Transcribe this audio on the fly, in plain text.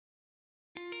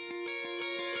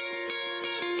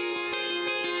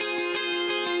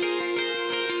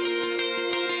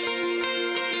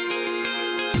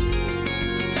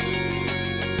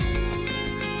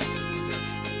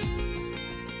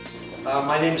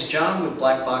My name is John with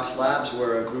Black Box Labs.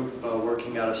 We're a group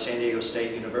working out of San Diego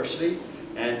State University,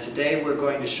 and today we're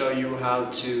going to show you how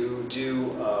to do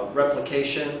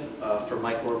replication for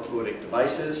microfluidic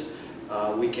devices.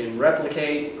 We can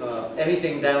replicate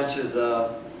anything down to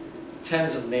the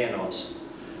tens of nanos.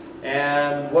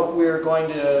 And what we're going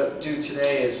to do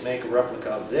today is make a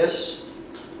replica of this.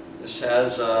 This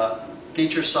has a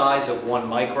feature size of 1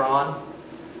 micron.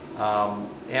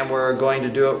 And we're going to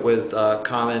do it with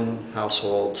common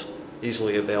household,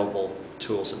 easily available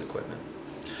tools and equipment.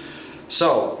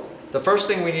 So, the first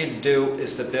thing we need to do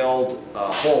is to build a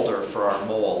holder for our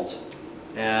mold.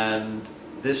 And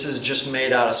this is just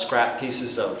made out of scrap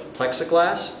pieces of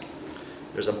plexiglass.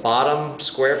 There's a bottom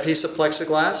square piece of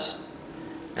plexiglass,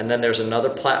 and then there's another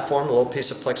platform, a little piece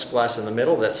of plexiglass in the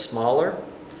middle that's smaller.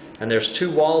 And there's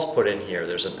 2 walls put in here.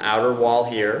 There's an outer wall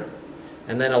here,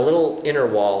 and then a little inner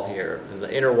wall here, and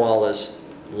the inner wall is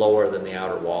lower than the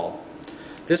outer wall.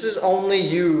 This is only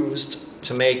used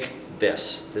to make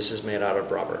this. This is made out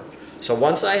of rubber. So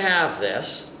once I have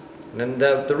this, and then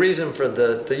the reason for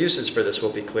the usage for this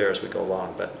will be clear as we go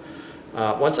along, but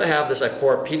once I have this, I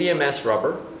pour PDMS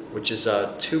rubber, which is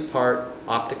a 2-part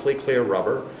optically clear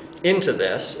rubber, into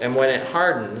this, and when it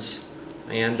hardens,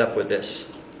 I end up with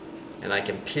this. And I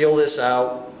can peel this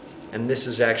out, and this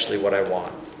is actually what I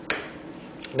want.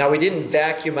 Now, we didn't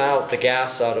vacuum out the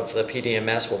gas out of the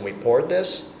PDMS when we poured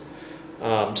this,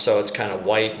 so it's kind of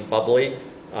white and bubbly,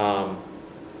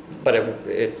 but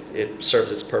it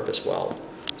serves its purpose well.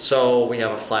 So we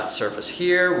have a flat surface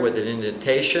here with an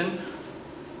indentation,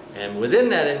 and within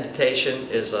that indentation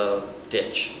is a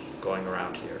ditch going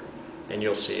around here. And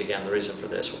you'll see, again, the reason for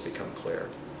this will become clear.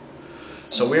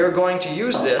 So we are going to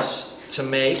use this to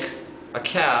make a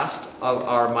cast of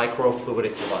our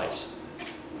microfluidic device,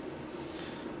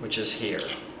 which is here.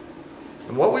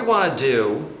 And what we want to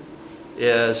do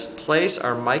is place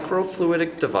our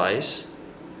microfluidic device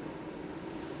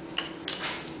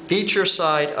feature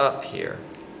side up here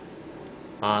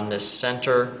on this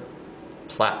center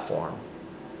platform.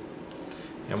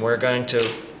 And we're going to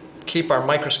keep our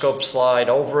microscope slide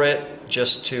over it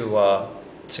just to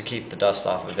keep the dust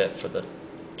off of it for the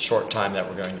short time that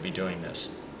we're going to be doing this.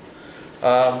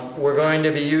 We're going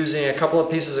to be using a couple of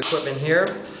pieces of equipment here.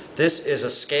 This is a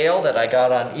scale that I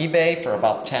got on eBay for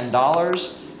about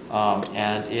 $10,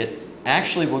 and it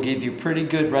actually will give you pretty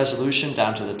good resolution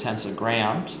down to the tenths of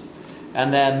grams.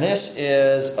 And then this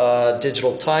is a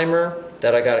digital timer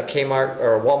that I got at Kmart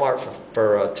or Walmart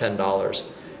for $10,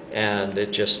 and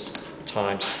it just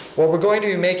times. What we're going to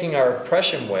be making our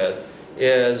impression with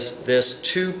is this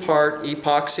 2-part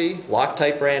epoxy,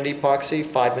 Loctite brand epoxy,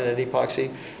 5-minute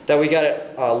epoxy, that we got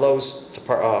at Lowe's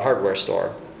hardware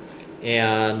store.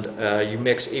 And you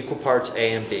mix equal parts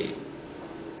A and B.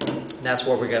 And that's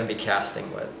what we're going to be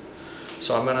casting with.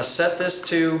 So I'm going to set this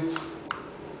to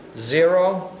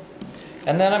 0,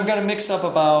 and then I'm going to mix up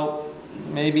about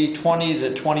maybe 20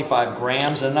 to 25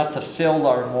 grams, enough to fill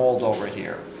our mold over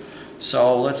here.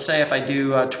 So let's say if I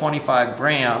do 25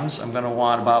 grams, I'm going to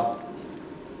want about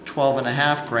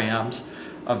 12.5 grams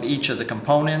of each of the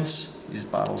components. These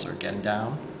bottles are getting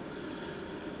down.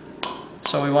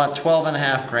 So we want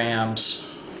 12.5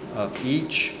 grams of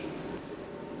each,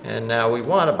 and now we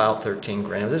want about 13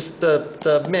 grams.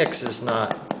 The mix is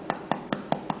not,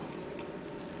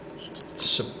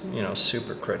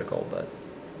 super critical, but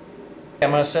I'm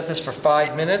going to set this for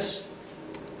 5 minutes,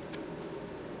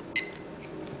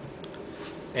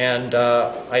 and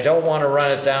I don't want to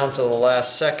run it down to the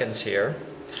last seconds here.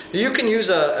 You can use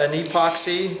an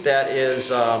epoxy that is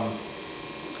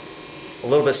a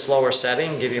little bit slower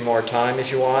setting, give you more time if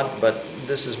you want, but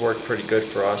this has worked pretty good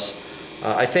for us.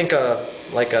 I think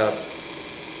like a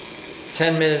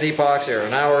 10-minute epoxy or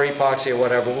an hour epoxy or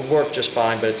whatever would work just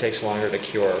fine, but it takes longer to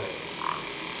cure.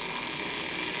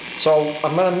 So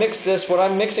I'm going to mix this. What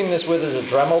I'm mixing this with is a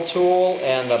Dremel tool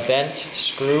and a bent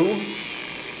screw,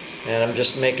 and I'm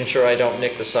just making sure I don't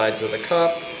nick the sides of the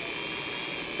cup.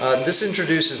 This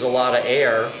introduces a lot of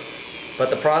air, but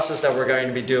the process that we're going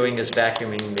to be doing is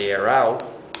vacuuming the air out,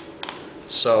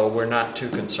 so we're not too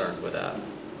concerned with that.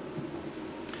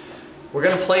 We're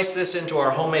going to place this into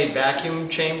our homemade vacuum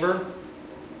chamber.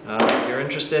 If you're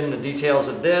interested in the details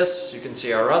of this, you can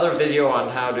see our other video on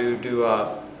how to do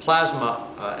a plasma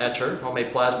etcher,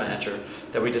 homemade plasma etcher,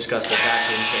 that we discussed the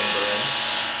vacuum chamber in.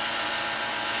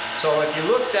 So if you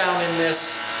look down in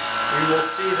this, you will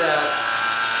see that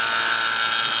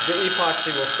the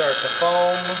epoxy will start to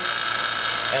foam,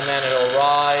 and then it'll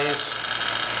rise,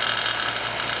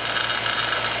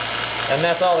 and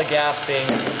that's all the gas being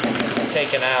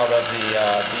taken out of the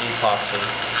epoxy.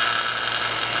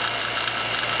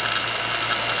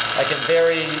 I can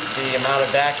vary the amount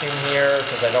of vacuum here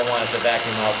because I don't want it to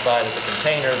vacuum outside of the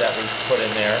container that we put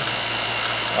in there.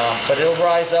 But it'll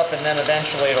rise up and then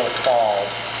eventually it'll fall.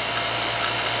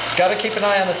 Got to keep an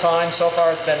eye on the time. So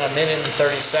far it's been 1 minute and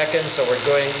 30 seconds, so we're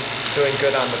doing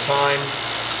good on the time.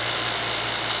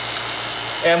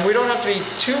 And we don't have to be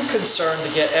too concerned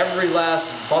to get every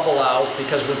last bubble out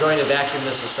because we're going to vacuum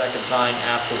this a second time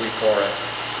after we pour it.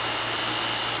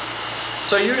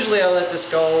 So usually I let this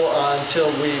go until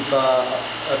we've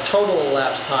a total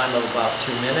elapsed time of about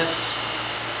 2 minutes.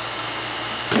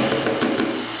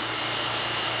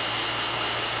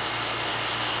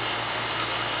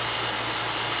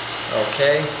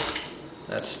 Okay,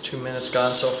 that's 2 minutes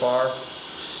gone so far.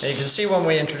 And you can see when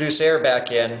we introduce air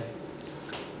back in,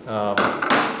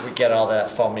 we get all that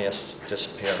foaminess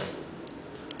disappearing.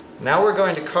 Now we're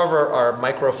going to cover our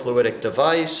microfluidic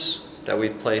device that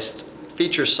we've placed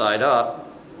feature side up.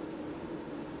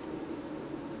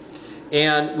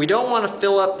 And we don't want to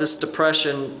fill up this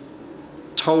depression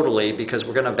totally because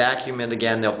we're going to vacuum it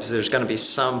again. There's going to be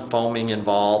some foaming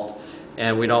involved,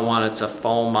 and we don't want it to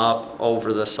foam up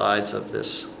over the sides of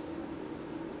this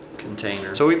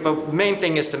container. So but the main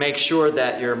thing is to make sure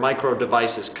that your micro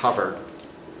device is covered.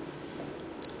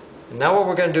 And now what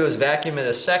we're going to do is vacuum it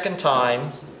a second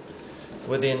time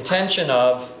with the intention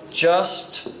of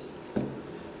just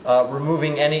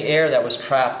removing any air that was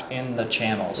trapped in the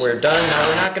channels. We're done. Now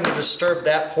we're not going to disturb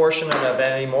that portion of it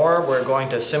anymore. We're going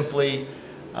to simply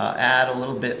add a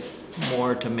little bit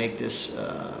more to make this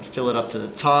fill it up to the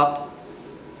top.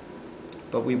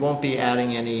 But we won't be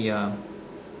adding any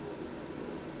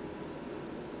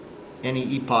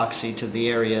epoxy to the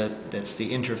area that's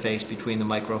the interface between the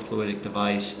microfluidic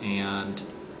device and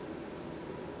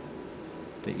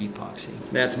the epoxy.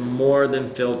 That's more than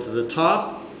filled to the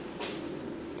top.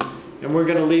 And we're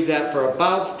going to leave that for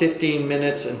about 15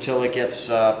 minutes until it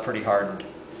gets pretty hardened.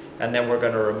 And then we're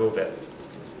going to remove it.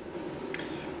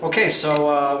 Okay,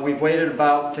 so we've waited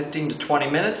about 15 to 20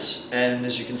 minutes, and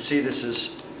as you can see, this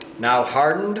is now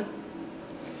hardened.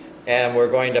 And we're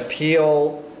going to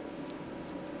peel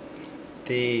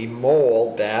the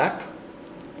mold back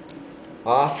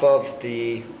off of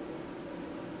the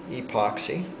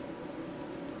epoxy.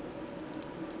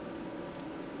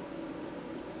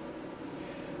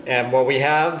 And what we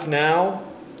have now,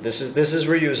 this is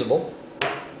reusable.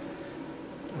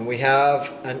 And we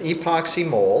have an epoxy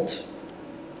mold,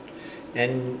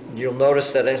 and you'll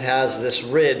notice that it has this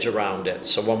ridge around it.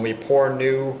 So when we pour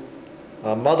new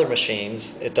mother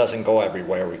machines, it doesn't go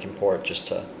everywhere. We can pour it just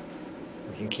to,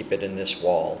 we can keep it in this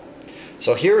wall.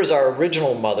 So here is our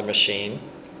original mother machine.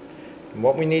 And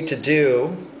what we need to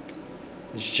do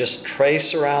is just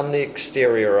trace around the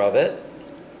exterior of it.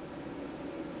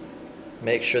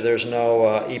 Make sure there's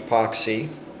no epoxy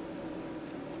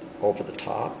over the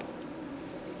top.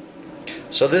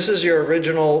 So this is your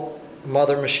original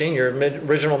mother machine, your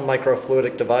original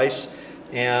microfluidic device,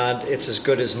 and it's as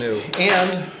good as new.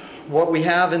 And what we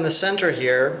have in the center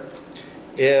here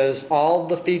is all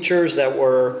the features that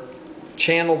were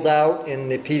channeled out in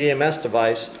the PDMS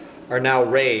device are now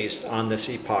raised on this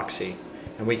epoxy,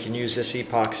 and we can use this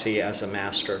epoxy as a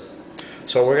master.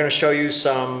 So we're going to show you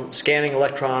some scanning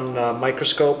electron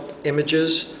microscope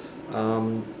images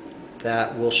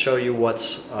that will show you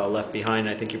what's left behind.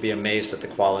 I think you'll be amazed at the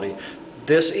quality.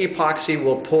 This epoxy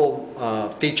will pull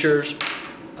features,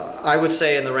 I would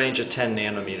say, in the range of 10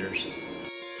 nanometers.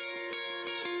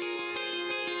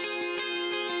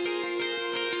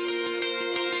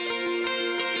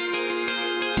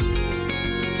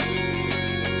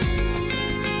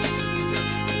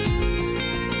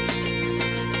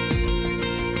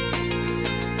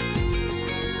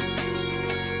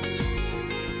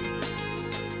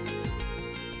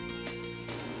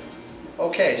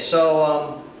 Okay,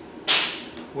 so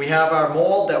we have our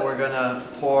mold that we're going to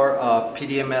pour a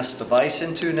PDMS device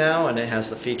into now, and it has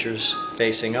the features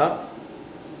facing up.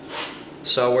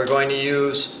 So we're going to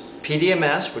use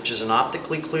PDMS, which is an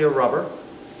optically clear rubber.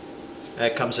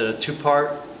 It comes in a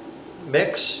 2-part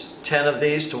mix, 10 of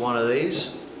these to 1 of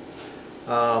these.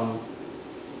 We'll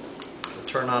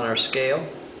turn on our scale,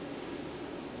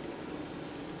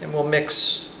 and we'll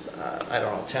mix, I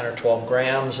don't know, 10 or 12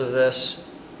 grams of this.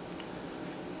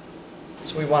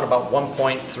 So we want about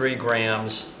 1.3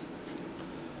 grams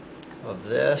of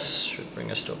this. Should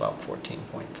bring us to about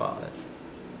 14.5.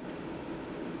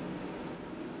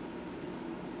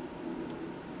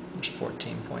 There's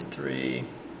 14.3.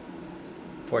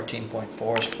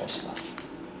 14.4 is close enough.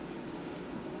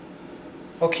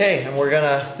 Okay, and we're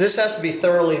gonna, this has to be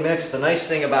thoroughly mixed. The nice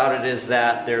thing about it is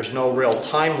that there's no real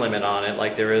time limit on it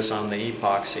like there is on the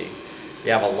epoxy.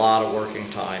 You have a lot of working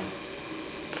time.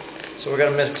 So we're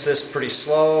going to mix this pretty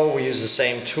slow. We use the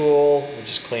same tool. We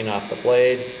just clean off the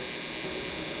blade.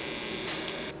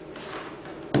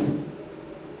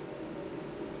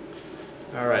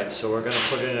 Alright, so we're going to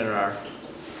put it in our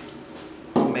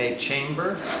homemade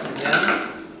chamber again.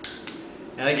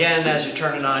 And again, as you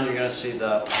turn it on, you're going to see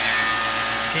the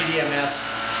PDMS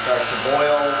start to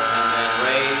boil and then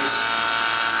raise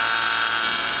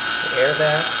the air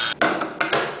back.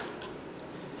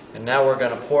 And now we're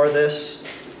going to pour this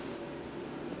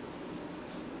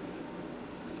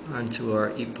onto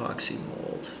our epoxy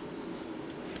mold.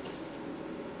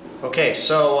 Okay,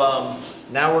 so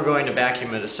now we're going to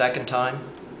vacuum it a second time.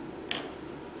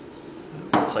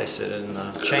 Place it in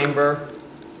the chamber.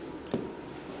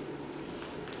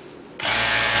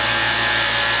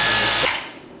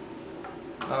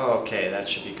 Okay, that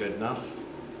should be good enough.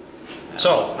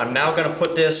 So I'm now going to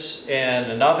put this in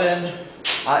an oven.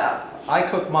 I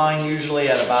cook mine usually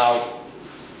at about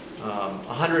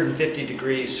 150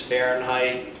 degrees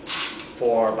Fahrenheit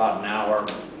for about an hour,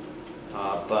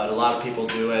 but a lot of people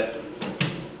do it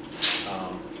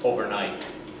overnight.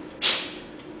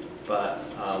 But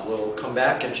we'll come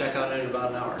back and check on it in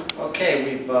about an hour. Okay,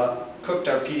 we've cooked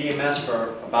our PDMS for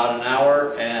about an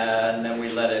hour, and then we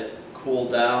let it cool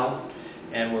down,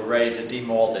 and we're ready to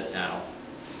demold it now.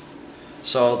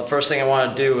 So the first thing I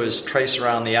want to do is trace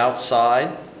around the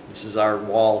outside. This is our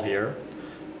wall here.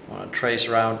 I want to trace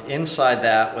around inside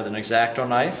that with an X-Acto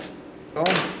knife.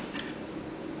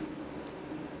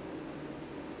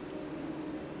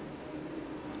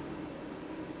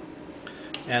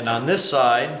 And on this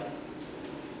side,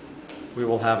 we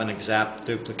will have an exact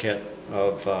duplicate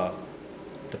of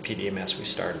the PDMS we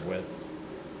started with.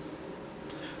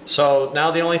 So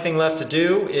now the only thing left to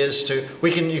do is you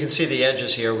can see the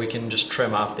edges here. We can just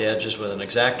trim off the edges with an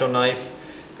X-Acto knife,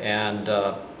 and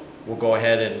we'll go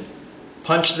ahead and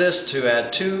punch this to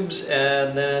add tubes,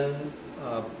 and then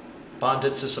bond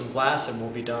it to some glass, and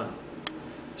we'll be done.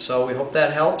 So we hope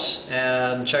that helps,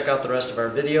 and check out the rest of our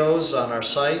videos on our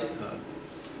site,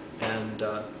 and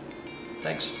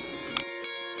thanks.